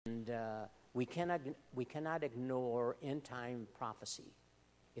And we cannot ignore end-time prophecy.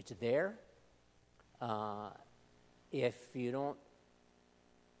 It's there. If you don't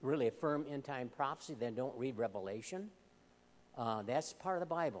really affirm end-time prophecy, then don't read Revelation. That's part of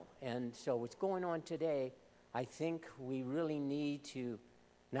the Bible. And so what's going on today, I think we really need to,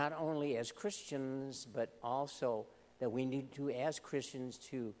 not only as Christians, but also that we need to, as Christians,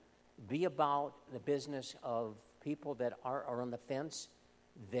 to be about the business of people that are on the fence,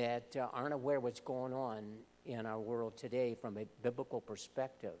 that aren't aware what's going on in our world today from a biblical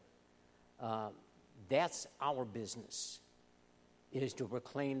perspective. That's our business, is to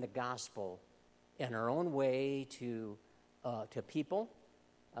proclaim the gospel in our own way to people,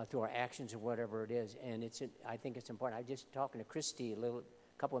 through our actions or whatever it is. And I think it's important. I was just talking to Christy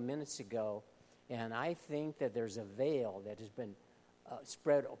a couple of minutes ago, and I think that there's a veil that has been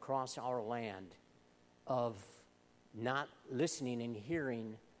spread across our land of not listening and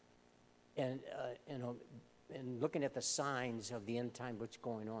hearing and looking at the signs of the end time, what's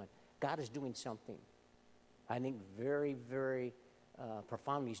going on. God is doing something. I think very, very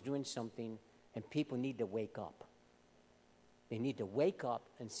profoundly He's doing something, and people need to wake up. They need to wake up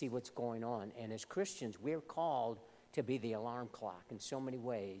and see what's going on. And as Christians, we're called to be the alarm clock in so many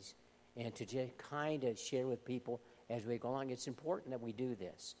ways, and to just kind of share with people as we go along. It's important that we do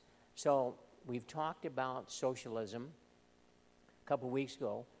this. So we've talked about socialism a couple of weeks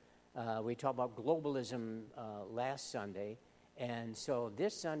ago. We talked about globalism last Sunday. And so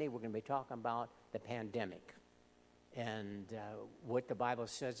this Sunday, we're going to be talking about the pandemic and what the Bible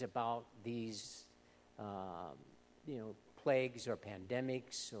says about these, plagues or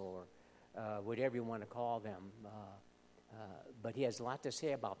pandemics or whatever you want to call them. But he has a lot to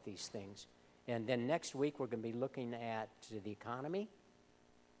say about these things. And then next week, we're going to be looking at the economy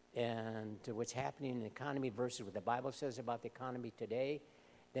and what's happening in the economy versus what the Bible says about the economy today.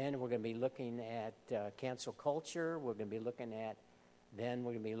 Then we're going to be looking at cancel culture. We're going to be looking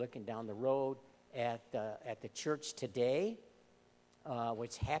down the road at the church today,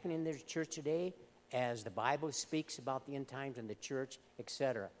 what's happening in the church today as the Bible speaks about the end times in the church,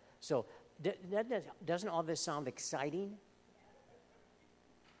 etc. So doesn't all this sound exciting?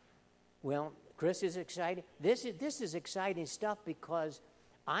 Well, Chris is excited. This is exciting stuff because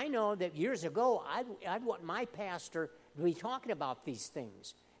I know that years ago I'd want my pastor to be talking about these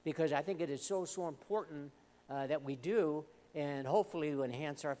things because I think it is so important that we do, and hopefully to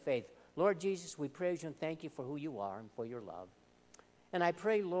enhance our faith. Lord Jesus, we praise you and thank you for who you are and for your love. And I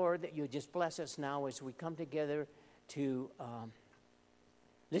pray, Lord, that you just bless us now as we come together to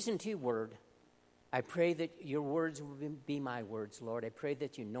listen to your word. I pray that your words will be my words, Lord. I pray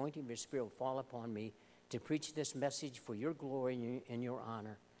that the anointing of your Spirit will fall upon me to preach this message for your glory and your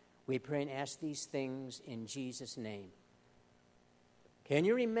honor. We pray and ask these things in Jesus' name. Can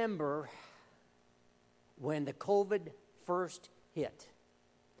you remember when the COVID first hit?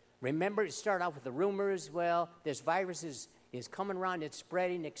 Remember, it started out with the rumors, well, this virus is coming around, it's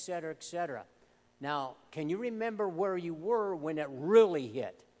spreading, et cetera, et cetera. Now, can you remember where you were when it really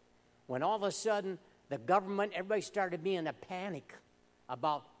hit? When all of a sudden, the government, everybody started being in a panic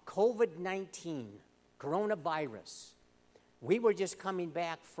about COVID-19, coronavirus. We were just coming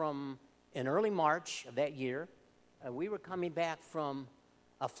back from, in early March of that year, we were coming back from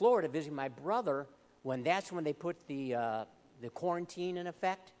Florida visiting my brother that's when they put the quarantine in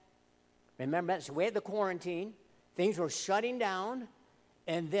effect. Remember that? So we had the quarantine. Things were shutting down.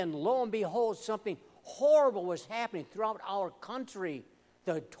 And then, lo and behold, something horrible was happening throughout our country.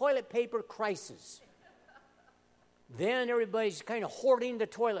 The toilet paper crisis. Then everybody's kind of hoarding the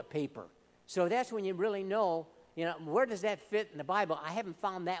toilet paper. So that's when you really know, where does that fit in the Bible? I haven't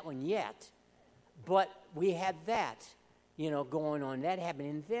found that one yet. But we had that, going on. That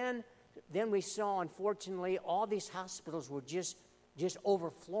happened. And then we saw, unfortunately, all these hospitals were just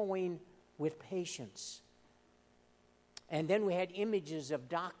overflowing with patients. And then we had images of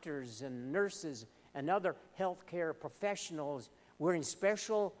doctors and nurses and other healthcare professionals wearing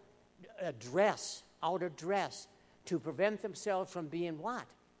special outer dress, to prevent themselves from being what?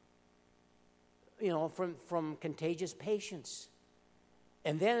 From contagious patients.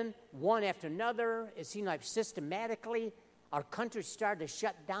 And then one after another, it seemed like systematically, our country started to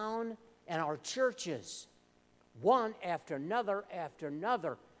shut down, and our churches, one after another after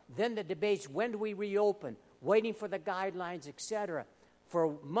another. Then the debates, when do we reopen? Waiting for the guidelines, etc.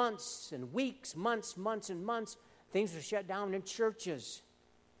 For months and weeks, months and months, things were shut down in churches.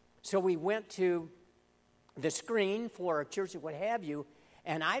 So we went to the screen for a church or what have you,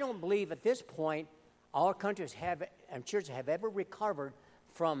 and I don't believe at this point our countries and churches have ever recovered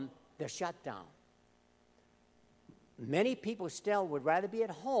from the shutdown. many people still would rather be at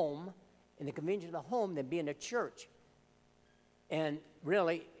home, in the convenience of the home, than be in a church. And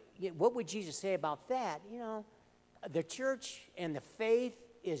really, what would Jesus say about that? You know, the church and the faith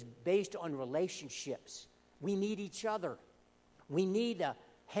is based on relationships. We need each other. We need the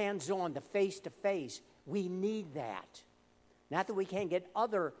hands-on, the face-to-face. We need that. Not that we can't get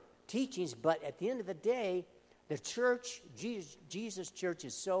other teachings, but at the end of the day, the church, Jesus' church,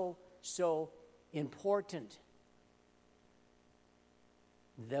 is so, so important.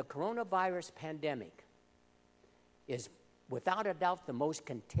 The coronavirus pandemic is without a doubt the most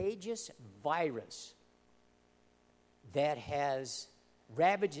contagious virus that has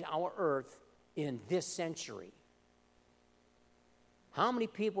ravaged our earth in this century. How many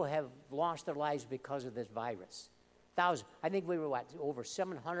people have lost their lives because of this virus? Thousands. I think we were, over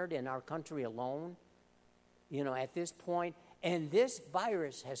 700 in our country alone, at this point. And this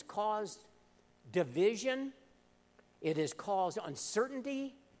virus has caused division. It has caused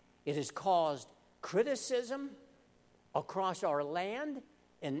uncertainty. It has caused criticism across our land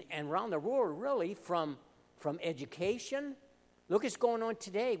and around the world, really, from education. Look what's going on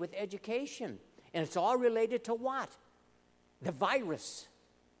today with education. And it's all related to what? The virus.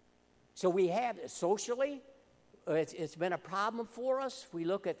 So we have, socially, it's been a problem for us. We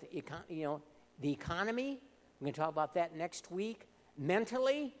look at the economy. We're going to talk about that next week.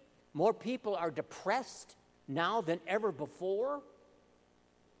 Mentally, more people are depressed now than ever before.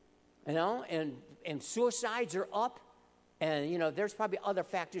 And suicides are up. And, there's probably other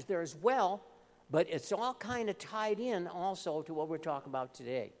factors there as well. But it's all kind of tied in also to what we're talking about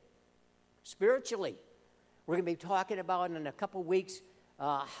today. Spiritually, we're going to be talking about in a couple weeks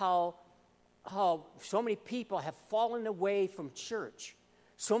how so many people have fallen away from church.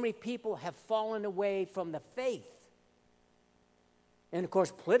 So many people have fallen away from the faith. And, of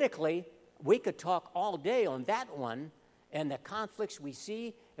course, politically, we could talk all day on that one and the conflicts we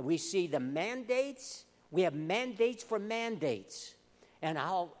see. And we see the mandates. We have mandates for mandates. And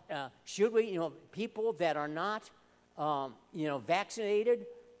how should we, people that are not, vaccinated,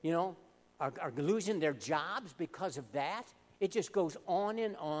 are losing their jobs because of that. It just goes on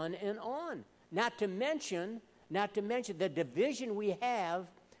and on and on. Not to mention the division we have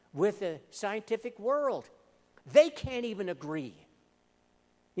with the scientific world. They can't even agree.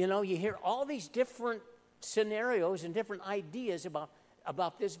 You hear all these different scenarios and different ideas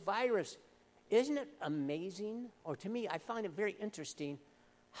about this virus. Isn't it amazing? Or to me, I find it very interesting.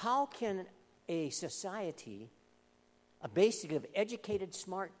 How can a society, basically of educated,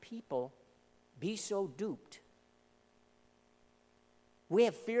 smart people, be so duped? We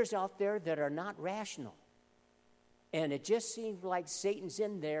have fears out there that are not rational. And it just seems like Satan's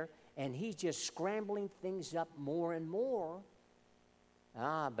in there, and he's just scrambling things up more and more.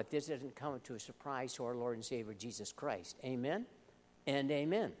 But this doesn't come to a surprise to our Lord and Savior, Jesus Christ. Amen and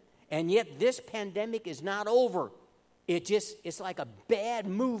amen. And yet this pandemic is not over. It's like a bad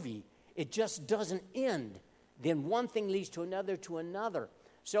movie. It just doesn't end. Then one thing leads to another to another.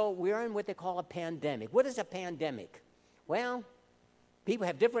 So we're in what they call a pandemic. What is a pandemic? Well, people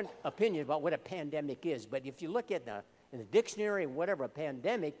have different opinions about what a pandemic is. But if you look at in the dictionary or whatever, a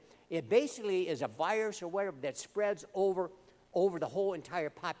pandemic, it basically is a virus or whatever that spreads over the whole entire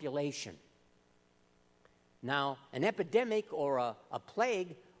population. Now, an epidemic or a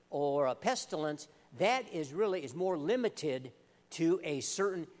plague or a pestilence, that is more limited to a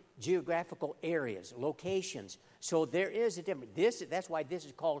certain geographical areas, locations. So there is a difference. That's why this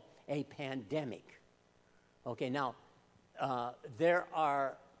is called a pandemic. Okay, now, there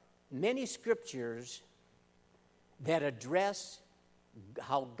are many scriptures that address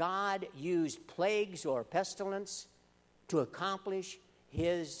how God used plagues or pestilence to accomplish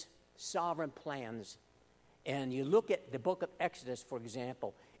his sovereign plans. And you look at the book of Exodus, for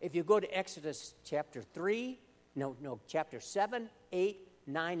example. If you go to Exodus chapter 7, 8,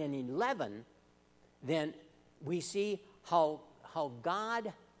 9, and 11, then we see how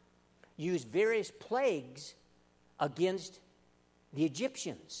God used various plagues against the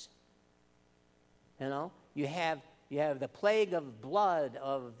Egyptians. You have the plague of blood,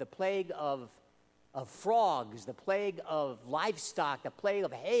 of the plague of frogs, the plague of livestock, the plague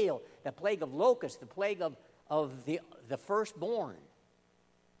of hail, the plague of locusts, the plague of the firstborn.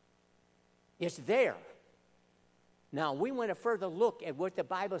 It's there. Now, we want to further look at what the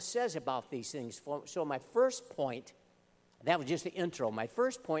Bible says about these things. So my first point, that was just the intro. My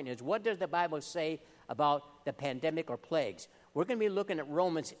first point is, what does the Bible say about the pandemic or plagues? We're going to be looking at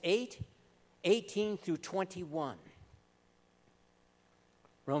Romans 8, 18 through 21.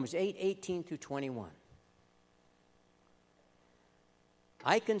 Romans 8, 18 through 21.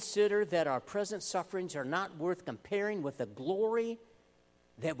 I consider that our present sufferings are not worth comparing with the glory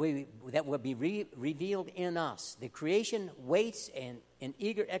that will be revealed in us. The creation waits in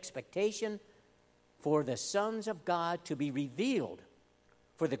eager expectation for the sons of God to be revealed.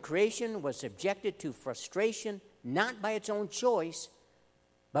 For the creation was subjected to frustration, not by its own choice,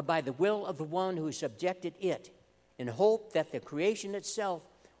 but by the will of the one who subjected it, in hope that the creation itself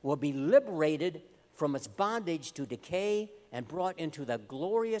will be liberated from its bondage to decay and brought into the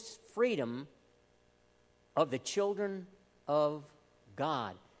glorious freedom of the children of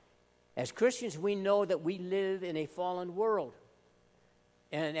God. As Christians, we know that we live in a fallen world.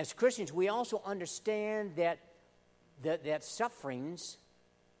 And as Christians, we also understand that sufferings,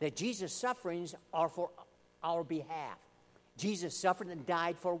 that Jesus' sufferings are for our behalf. Jesus suffered and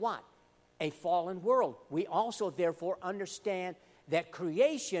died for what? A fallen world. We also, therefore, understand that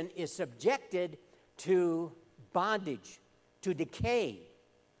creation is subjected to bondage, to decay,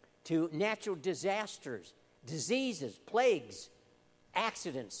 to natural disasters, diseases, plagues,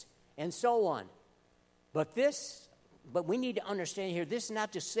 accidents, and so on. But we need to understand here, this is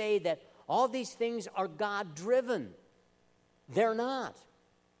not to say that all these things are God-driven. They're not.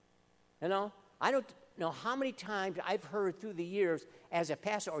 You know, I don't know how many times I've heard through the years as a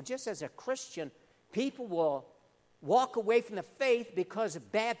pastor or just as a Christian, people will walk away from the faith because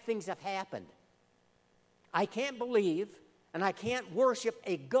bad things have happened. I can't believe and I can't worship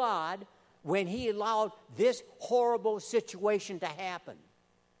a God when He allowed this horrible situation to happen.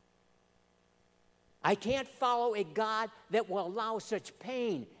 I can't follow a God that will allow such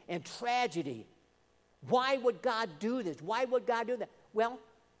pain and tragedy. Why would God do this? Why would God do that? Well,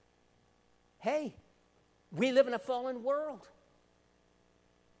 hey, we live in a fallen world.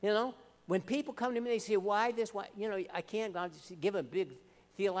 You know, when people come to me, they say, why this? Why? You know, I can't give a big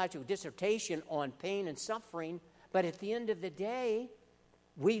theological dissertation on pain and suffering, but at the end of the day,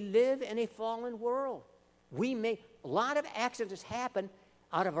 we live in a fallen world. A lot of accidents happen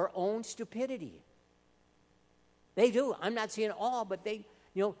out of our own stupidity. They do. I'm not saying all, but they,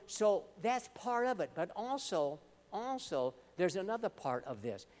 you know, so that's part of it. But also, there's another part of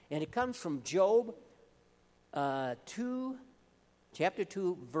this. And it comes from Job 2, chapter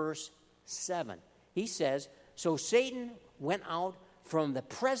 2, verse 7. He says, so Satan went out from the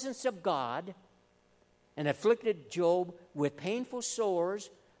presence of God and afflicted Job with painful sores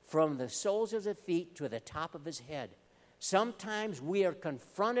from the soles of his feet to the top of his head. Sometimes we are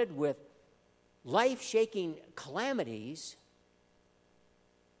confronted with life-shaking calamities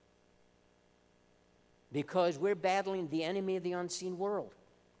because we're battling the enemy of the unseen world.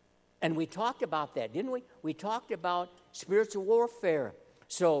 And we talked about that, didn't we? We talked about spiritual warfare.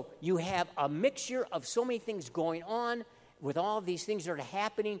 So you have a mixture of so many things going on with all these things that are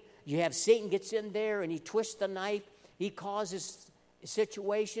happening. You have Satan gets in there and he twists the knife. He causes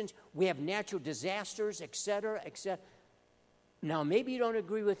situations. We have natural disasters, etc., etc. Now, maybe you don't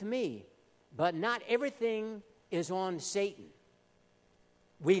agree with me, but not everything is on Satan.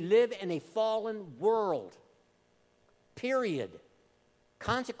 We live in a fallen world, period.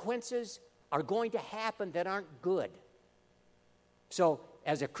 Consequences are going to happen that aren't good. So,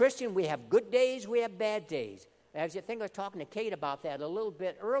 as a Christian, we have good days, we have bad days. As I think I was talking to Kate about that a little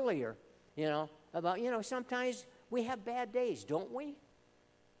bit earlier, about, sometimes we have bad days, don't we?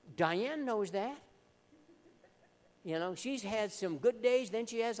 Diane knows that. She's had some good days, then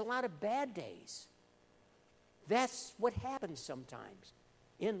she has a lot of bad days. That's what happens sometimes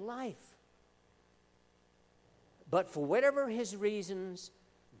in life. But for whatever His reasons,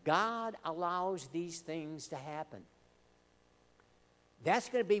 God allows these things to happen. That's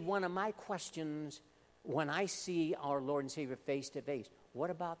going to be one of my questions when I see our Lord and Savior face to face. What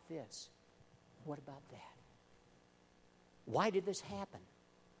about this? What about that? Why did this happen?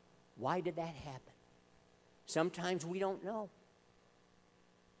 Why did that happen? Sometimes we don't know.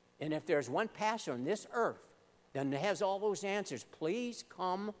 And if there's one pastor on this earth that has all those answers, please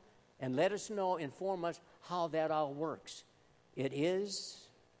come and let us know, inform us how that all works. It is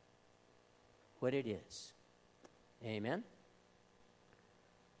what it is. Amen?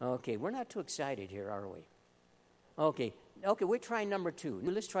 Okay, we're not too excited here, are we? Okay, we're trying number 2.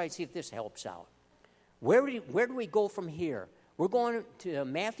 Let's try to see if this helps out. Where do we go from here? We're going to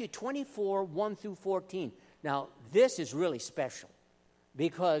Matthew 24, 1 through 14. Now, this is really special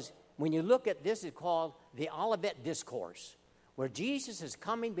because when you look at this, it's called the Olivet Discourse, where Jesus is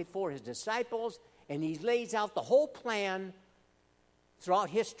coming before His disciples and He lays out the whole plan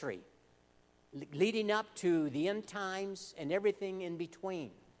throughout history, leading up to the end times and everything in between.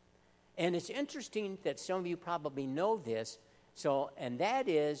 And it's interesting that some of you probably know this, and that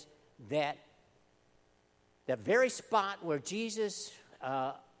is that the very spot where Jesus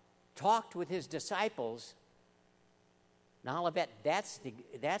talked with his disciples, now Olivet, that's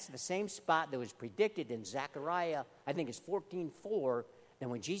the same spot that was predicted in Zechariah, I think it's 14:4, that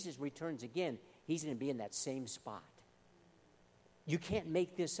when Jesus returns again, he's going to be in that same spot. You can't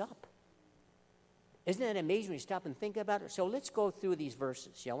make this up. Isn't that amazing when you stop and think about it? So let's go through these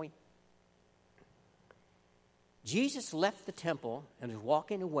verses, shall we? Jesus left the temple and was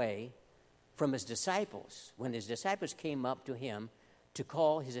walking away from his disciples when his disciples came up to him to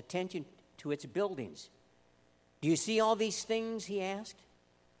call his attention to its buildings. Do you see all these things, he asked?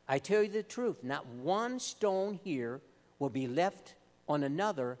 I tell you the truth, not one stone here will be left on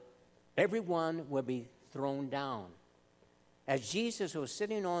another. Every one will be thrown down. As Jesus was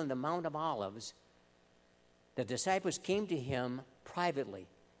sitting on the Mount of Olives, the disciples came to him privately.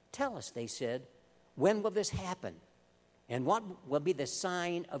 Tell us, they said, when will this happen? And what will be the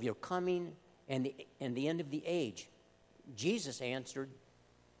sign of your coming and the end of the age? Jesus answered,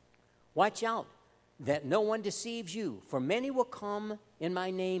 watch out that no one deceives you, for many will come in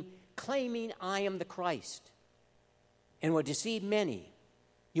my name, claiming I am the Christ, and will deceive many.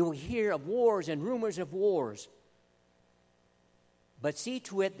 You will hear of wars and rumors of wars, but see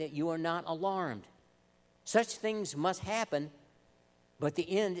to it that you are not alarmed. Such things must happen, but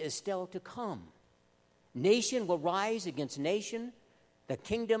the end is still to come. Nation will rise against nation, the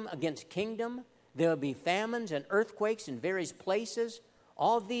kingdom against kingdom. There will be famines and earthquakes in various places.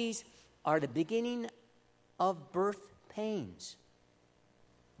 All these are the beginning of birth pains.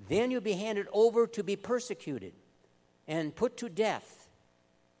 Then you'll be handed over to be persecuted and put to death,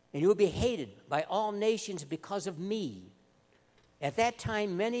 and you will be hated by all nations because of me. At that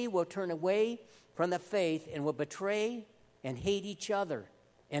time, many will turn away from the faith and will betray and hate each other.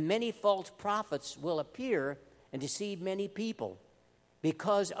 And many false prophets will appear and deceive many people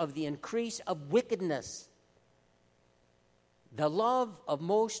because of the increase of wickedness. The love of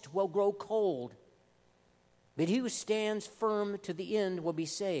most will grow cold, but he who stands firm to the end will be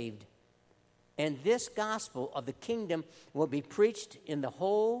saved. And this gospel of the kingdom will be preached in the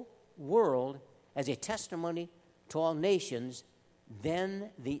whole world as a testimony to all nations. Then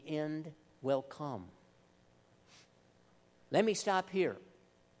the end will come. Let me stop here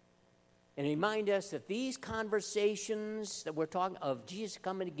and remind us that these conversations that we're talking of Jesus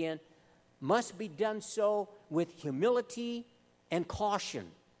coming again must be done so with humility and caution.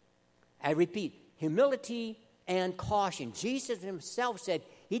 I repeat, humility and caution. Jesus himself said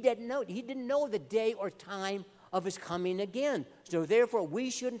he didn't know the day or time of his coming again. So therefore, we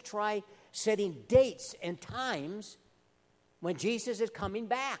shouldn't try setting dates and times when Jesus is coming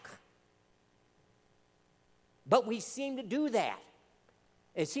back. But we seem to do that.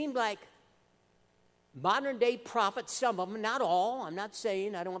 It seems like modern day prophets, some of them, not all, I'm not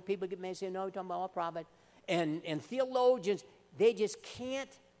saying, I don't want people to get mad and say, no, you're talking about all prophets, and theologians, they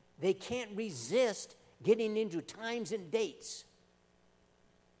can't resist getting into times and dates.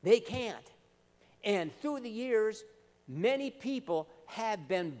 They can't. And through the years, many people have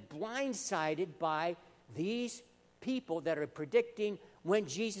been blindsided by these people that are predicting when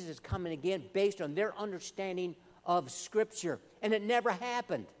Jesus is coming again based on their understanding of Scripture. And it never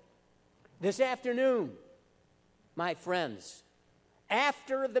happened. This afternoon, my friends,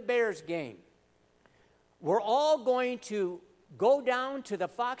 after the Bears game, we're all going to go down to the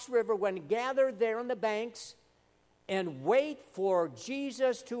Fox River and gather there on the banks and wait for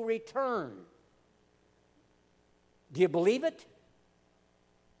Jesus to return. Do you believe it?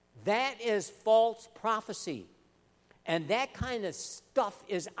 That is false prophecy. And that kind of stuff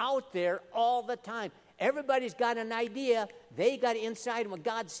is out there all the time. Everybody's got an idea. They got insight on what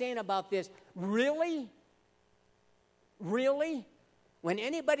God's saying about this. Really? Really? When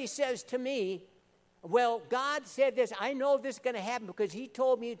anybody says to me, well, God said this, I know this is going to happen because he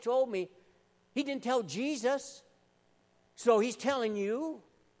told me. He didn't tell Jesus. So he's telling you.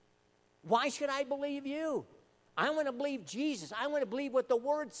 Why should I believe you? I want to believe Jesus. I want to believe what the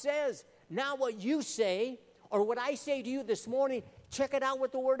Word says, not what you say or what I say to you this morning. Check it out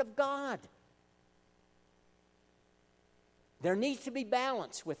with the Word of God. There needs to be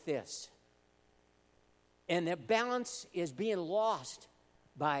balance with this. And that balance is being lost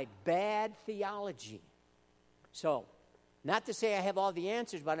by bad theology. So, not to say I have all the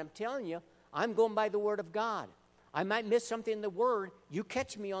answers, but I'm telling you, I'm going by the Word of God. I might miss something in the Word. You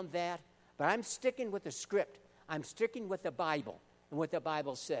catch me on that. But I'm sticking with the script. I'm sticking with the Bible and what the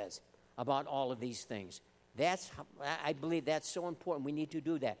Bible says about all of these things. I believe that's so important. We need to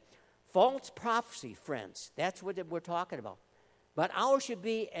do that. False prophecy, friends, that's what we're talking about. But ours should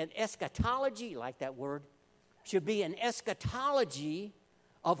be an eschatology, like that word, should be an eschatology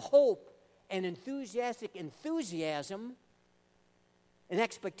of hope and enthusiastic enthusiasm an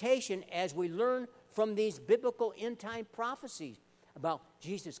expectation as we learn from these biblical end-time prophecies about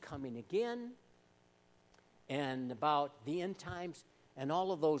Jesus coming again and about the end times and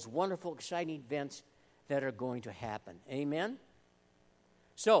all of those wonderful, exciting events that are going to happen. Amen?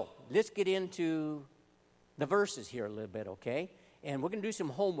 So, let's get into the verses here a little bit, okay? And we're going to do some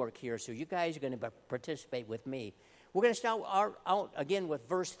homework here, so you guys are going to participate with me. We're going to start out again with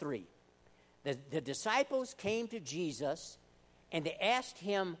verse 3. The disciples came to Jesus, and they asked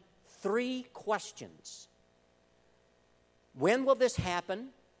him 3 questions. When will this happen?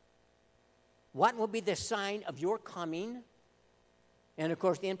 What will be the sign of your coming? And, of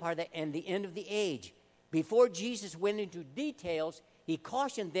course, the end part of that, and the end of the age. Before Jesus went into details, he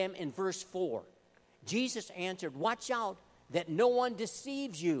cautioned them in verse 4. Jesus answered, watch out that no one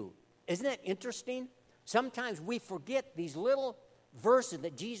deceives you. Isn't that interesting? Sometimes we forget these little verses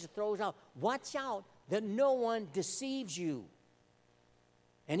that Jesus throws out. Watch out that no one deceives you.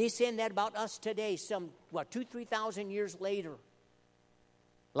 And he's saying that about us today, 2,000-3,000 years later.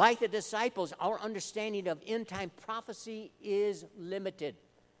 Like the disciples, our understanding of end-time prophecy is limited.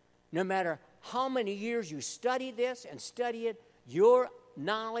 No matter how many years you study this and study it, your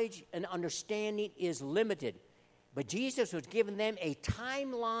knowledge and understanding is limited. But Jesus was giving them a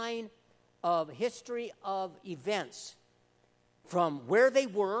timeline of history of events from where they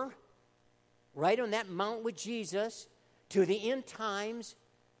were, right on that mount with Jesus, to the end times,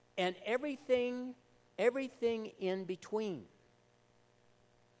 and everything in between.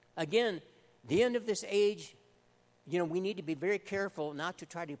 Again, the end of this age, we need to be very careful not to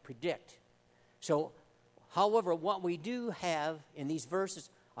try to predict. So, however, what we do have in these verses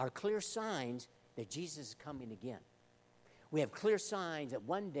are clear signs that Jesus is coming again. We have clear signs that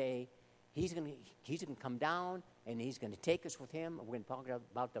one day he's going to come down and he's going to take us with him. We're going to talk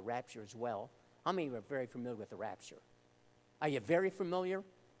about the rapture as well. How many are very familiar with the rapture? Are you very familiar?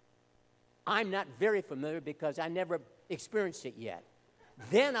 I'm not very familiar because I never experienced it yet.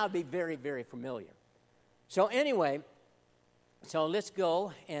 Then I'll be very, very familiar. So anyway, let's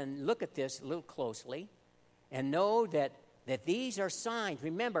go and look at this a little closely and know that these are signs.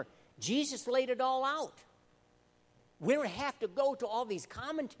 Remember, Jesus laid it all out. We don't have to go to all these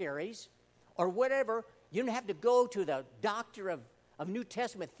commentaries or whatever. You don't have to go to the doctor of New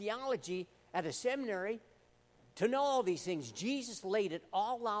Testament theology at a seminary to know all these things. Jesus laid it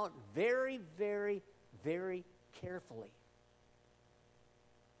all out very, very, very carefully.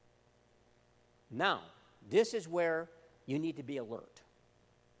 Now, this is where you need to be alert.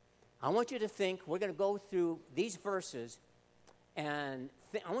 I want you to think, we're going to go through these verses, and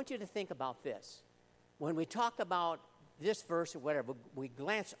I want you to think about this. When we talk about this verse or whatever, we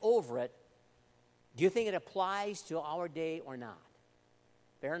glance over it, do you think it applies to our day or not?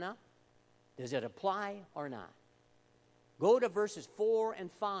 Fair enough? Does it apply or not? Go to verses 4 and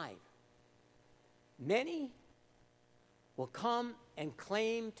 5. Many will come and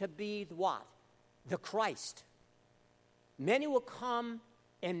claim to be what? The Christ. Many will come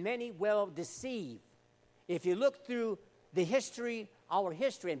and many will deceive. If you look through the history, our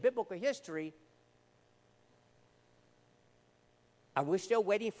history and biblical history, are we still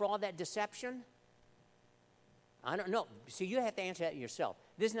waiting for all that deception? I don't know. See, you have to answer that yourself.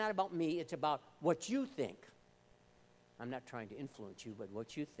 This is not about me. It's about what you think. I'm not trying to influence you, but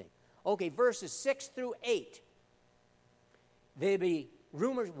what you think. Okay, verses 6 through 8. There'll be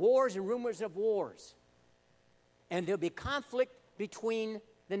rumors, wars and rumors of wars. And there'll be conflict between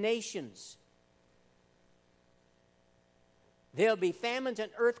the nations. There'll be famines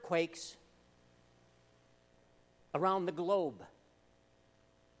and earthquakes around the globe.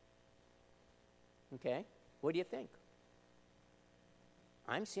 Okay, what do you think?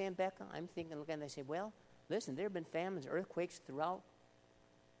 I'm saying, Becca, I'm thinking, looking, and they say, well, listen, there have been famines, earthquakes throughout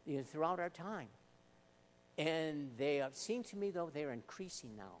our time. And they seem to me, though, they're increasing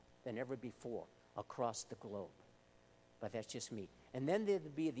now than ever before across the globe. But that's just me. And then there'll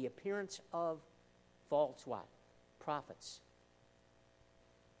be the appearance of false what? Prophets.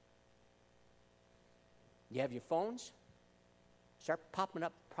 You have your phones? Start popping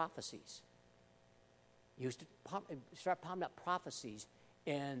up prophecies. You used to start popping up prophecies.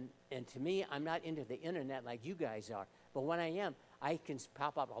 And to me, I'm not into the internet like you guys are. But when I am, I can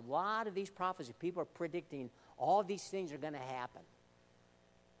pop up a lot of these prophecies. People are predicting all these things are going to happen.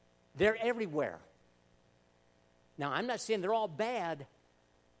 They're everywhere. Now, I'm not saying they're all bad,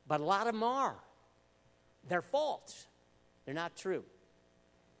 but a lot of them are. They're false. They're not true.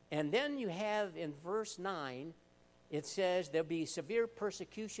 And then you have in verse 9, it says there'll be severe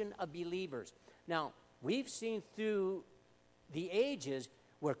persecution of believers. Now, we've seen through the ages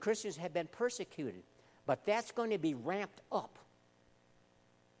where Christians have been persecuted, but that's going to be ramped up.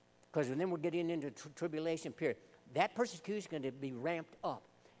 because then we're getting into tribulation period. That persecution is going to be ramped up.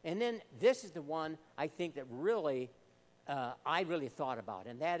 And then this is the one I think that really, I really thought about,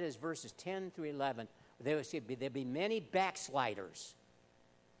 and that is verses 10 through 11. There'll be many backsliders.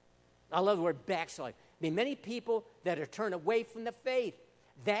 I love the word backslide. There'll be many people that are turned away from the faith.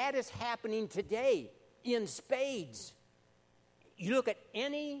 That is happening today in spades. You look at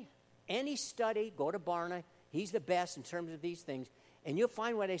any study, go to Barna, he's the best in terms of these things, and you'll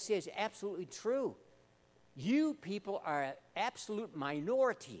find what I say is absolutely true. You people are an absolute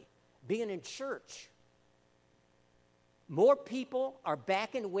minority being in church. More people are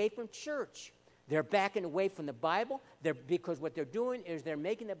backing away from church. They're backing away from the Bible because what they're doing is they're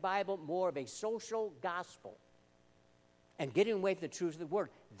making the Bible more of a social gospel and getting away from the truth of the Word.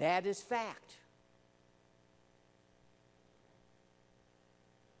 That is fact.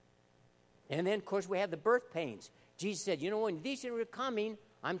 And then, of course, we have the birth pains. Jesus said, when these things are coming,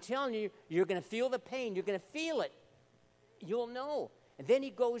 I'm telling you, you're going to feel the pain. You're going to feel it. You'll know. And then he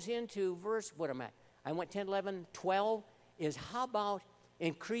goes into verse, what am I? I went 10, 11, 12, is how about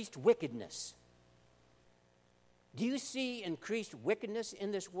increased wickedness? Do you see increased wickedness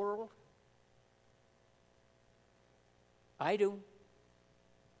in this world? I do.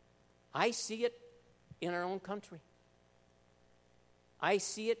 I see it in our own country. I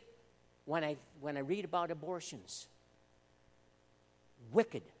see it when I read about abortions.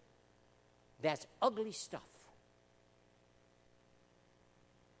 Wicked. That's ugly stuff.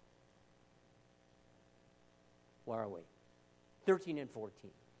 Where are we? 13 and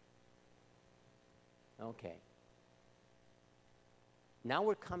 14. Okay. Now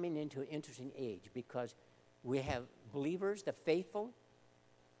we're coming into an interesting age because we have believers, the faithful,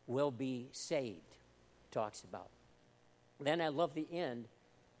 will be saved, talks about. Then I love the end.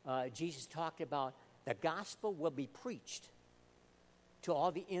 Jesus talked about the gospel will be preached to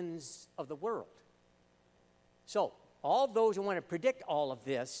all the ends of the world. So, all those who want to predict all of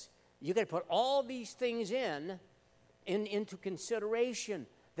this, you've got to put all these things into consideration.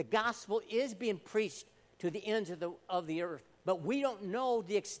 The gospel is being preached to the ends of the earth, but we don't know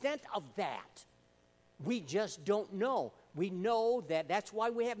the extent of that. We just don't know. We know that's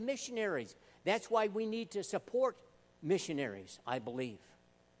why we have missionaries. That's why we need to support missionaries, I believe,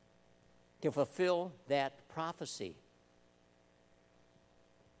 to fulfill that prophecy.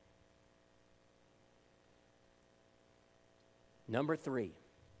 Number 3.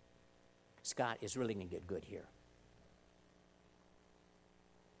 Scott is really going to get good here.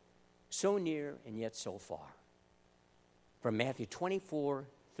 So near and yet so far. From Matthew 24,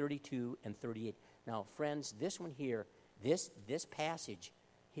 32, and 38. Now, friends, this one here, this passage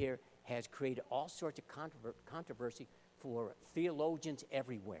here has created all sorts of controversy for theologians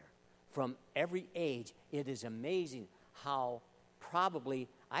everywhere. From every age, it is amazing how probably,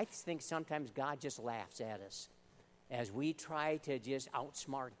 I think sometimes God just laughs at us as we try to just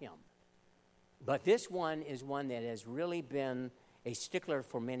outsmart him. But this one is one that has really been a stickler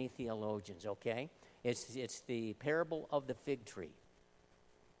for many theologians, okay? It's the parable of the fig tree.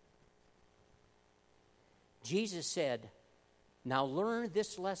 Jesus said, "Now learn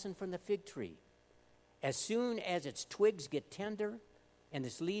this lesson from the fig tree. As soon as its twigs get tender and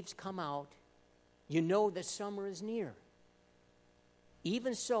its leaves come out, you know that summer is near.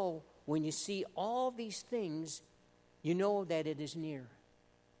 Even so, when you see all these things, you know that it is near,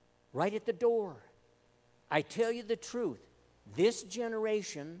 right at the door. I tell you the truth, this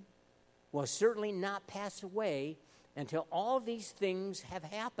generation will certainly not pass away until all these things have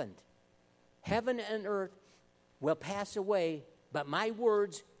happened. Heaven and earth will pass away, but my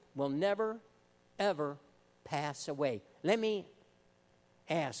words will never, ever pass away." Let me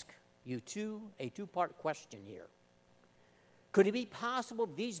ask you a two-part question here. Could it be possible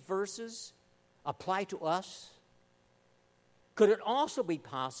these verses apply to us? Could it also be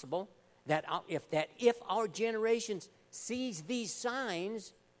possible that if our generation sees these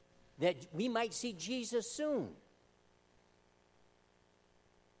signs, that we might see Jesus soon?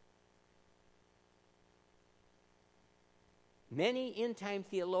 Many end-time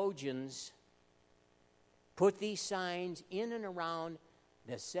theologians put these signs in and around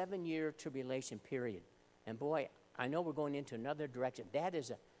the 7-year tribulation period. And boy, I know we're going into another direction. That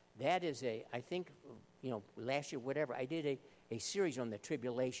is a I think, last year, whatever, I did a series on the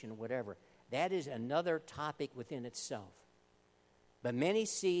tribulation, whatever. That is another topic within itself. But many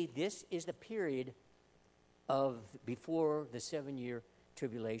see this is the period of before the 7-year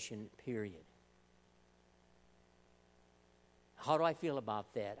tribulation period. How do I feel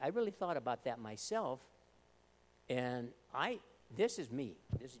about that? I really thought about that myself, and this is me.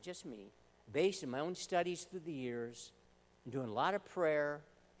 This is just me, based on my own studies through the years, doing a lot of prayer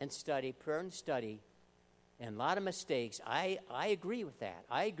and study, and a lot of mistakes. I agree with that.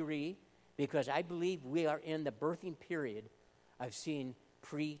 I agree because I believe we are in the birthing period of seeing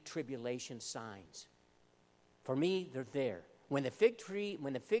pre-tribulation signs. For me, they're there. When the fig tree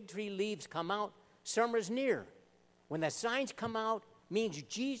leaves come out, summer's near. When the signs come out, means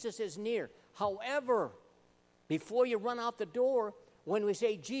Jesus is near. However, before you run out the door, when we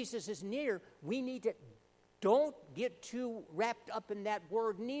say Jesus is near, we need to don't get too wrapped up in that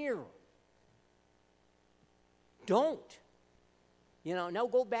word near. Don't. Now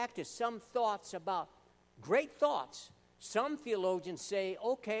go back to some thoughts about, great thoughts. Some theologians say,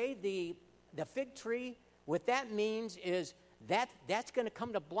 okay, the fig tree, what that means is that's going to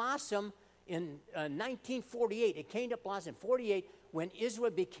come to blossom in 1948. It came to blossom in 48 when Israel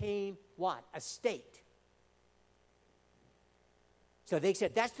became what? A state. So they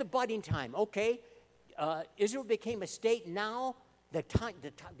said, that's the budding time. Okay, Israel became a state. Now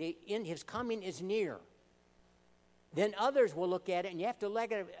the in his coming is near. Then others will look at it, and you have to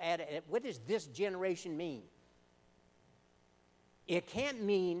look at it. What does this generation mean? It can't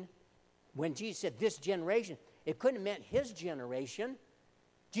mean, when Jesus said this generation, it couldn't have meant his generation.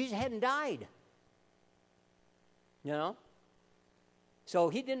 Jesus hadn't died. So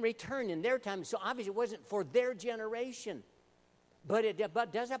he didn't return in their time. So obviously it wasn't for their generation. But it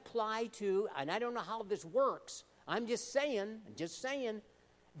does apply to, and I don't know how this works. I'm just saying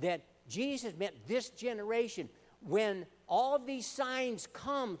that Jesus meant this generation. When all these signs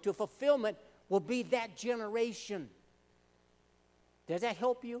come to fulfillment, will be that generation. Does that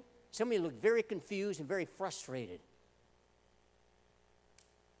help you? Some of you look very confused and very frustrated.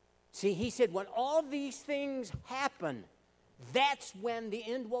 See, he said, when all these things happen, that's when the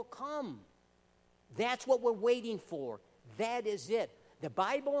end will come. That's what we're waiting for. That is it. The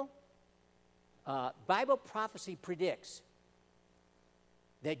Bible prophecy predicts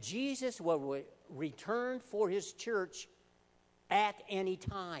that Jesus will return for his church at any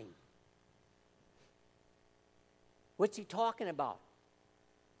time. What's he talking about?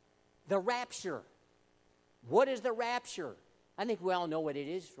 The rapture. What is the rapture? I think we all know what it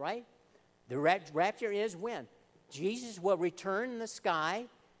is, right? The rapture is when Jesus will return in the sky,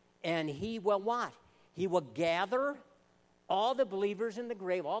 and he will what? He will gather all the believers in the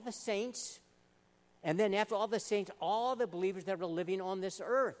grave, all the saints, and then after all the saints, all the believers that are living on this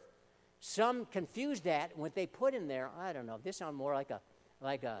earth. Some confuse that what they put in there. I don't know. This sounds more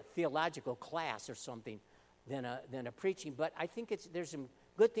like a theological class or something than a preaching. But I think there's some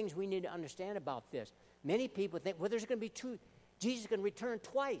good things we need to understand about this. Many people think, well, there's going to be Jesus is going to return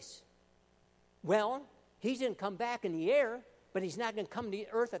twice. Well, he's going to come back in the air, but he's not going to come to the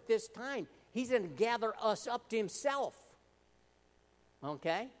earth at this time. He's going to gather us up to himself.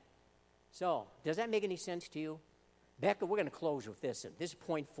 Okay? So, does that make any sense to you? Becca, we're going to close with this. This is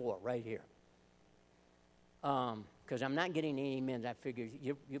point 4 right here. Because I'm not getting any amens. I figured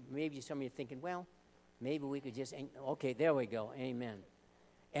maybe some of you are thinking, well, maybe we could just... Okay, there we go. Amen.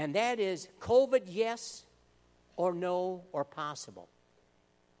 And that is COVID, yes or no or possible.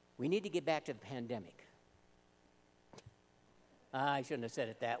 We need to get back to the pandemic. I shouldn't have said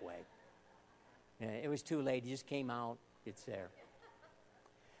it that way. It was too late. It just came out. It's there.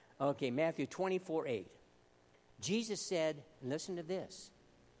 Okay, Matthew 24:8. Jesus said, listen to this.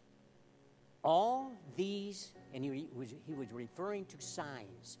 All these, and he was referring to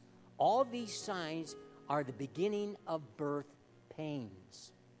signs. All these signs are the beginning of birth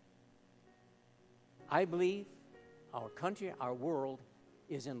pains. I believe our country, our world,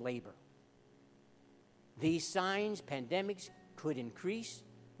 is in labor. These signs, pandemics, could increase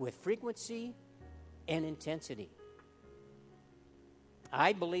with frequency and intensity.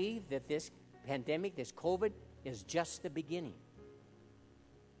 I believe that this pandemic, this COVID, is just the beginning.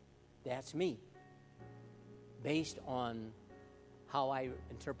 That's me, based on how I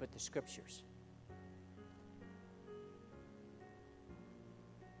interpret the scriptures.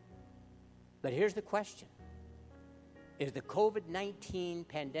 But here's the question. Is the COVID-19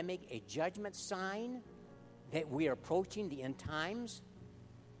 pandemic a judgment sign that we are approaching the end times?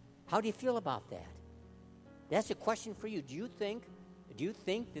 How do you feel about that? That's a question for you. Do you think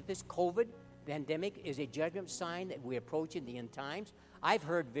that this COVID pandemic is a judgment sign that we're approaching the end times? I've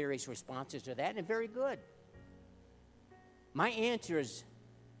heard various responses to that, and very good. My answer is,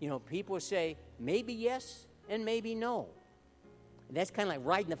 people say maybe yes and maybe no. And that's kind of like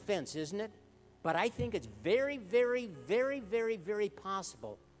riding the fence, isn't it? But I think it's very, very, very, very, very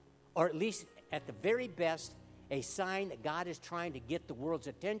possible, or at least at the very best, a sign that God is trying to get the world's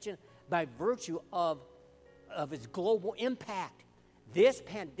attention by virtue of its global impact. This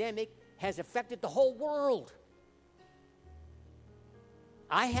pandemic has affected the whole world.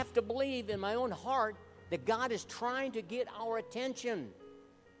 I have to believe in my own heart that God is trying to get our attention.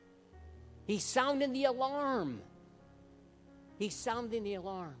 He's sounding the alarm. He's sounding the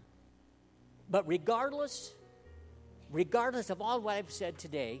alarm. But regardless of all what I've said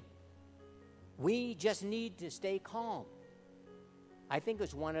today, we just need to stay calm. I think it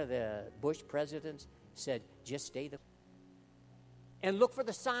was one of the Bush presidents said, just stay the... And look for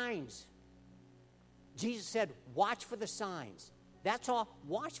the signs. Jesus said, watch for the signs. That's all.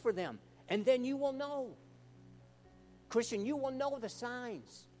 Watch for them. And then you will know. Christian, you will know the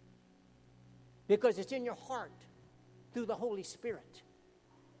signs. Because it's in your heart through the Holy Spirit.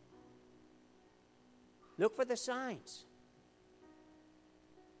 Look for the signs.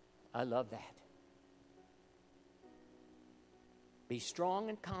 I love that. Be strong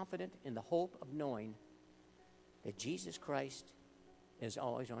and confident in the hope of knowing that Jesus Christ is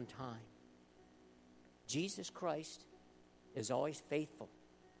always on time. Jesus Christ is always faithful.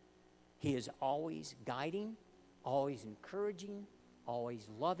 He is always guiding, always encouraging, always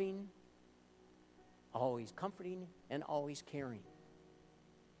loving, always comforting, and always caring.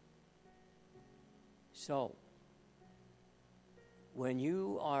 So, when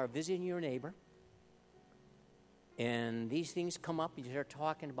you are visiting your neighbor, and these things come up, and you start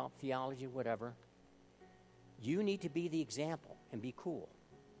talking about theology or whatever, you need to be the example and be cool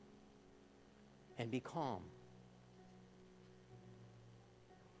and be calm.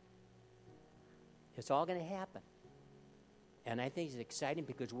 It's all going to happen. And I think it's exciting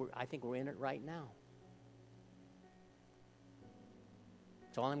because I think we're in it right now.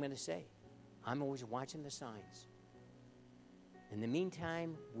 That's all I'm going to say. I'm always watching the signs. In the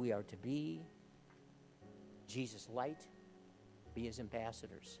meantime, we are to be Jesus' light, be his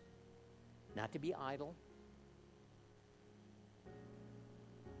ambassadors. Not to be idle,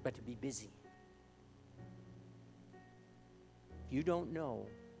 but to be busy. If you don't know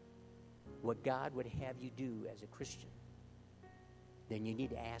what God would have you do as a Christian, then you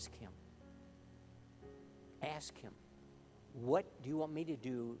need to ask him. Ask him, what do you want me to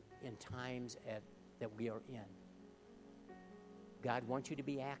do in times that we are in? God wants you to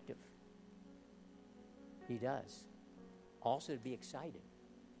be active. He does. Also to be excited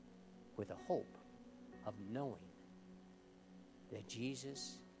with a hope of knowing that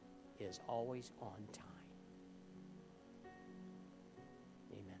Jesus is always on time.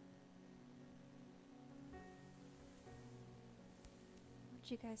 Amen. Would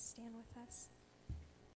you guys stand with us?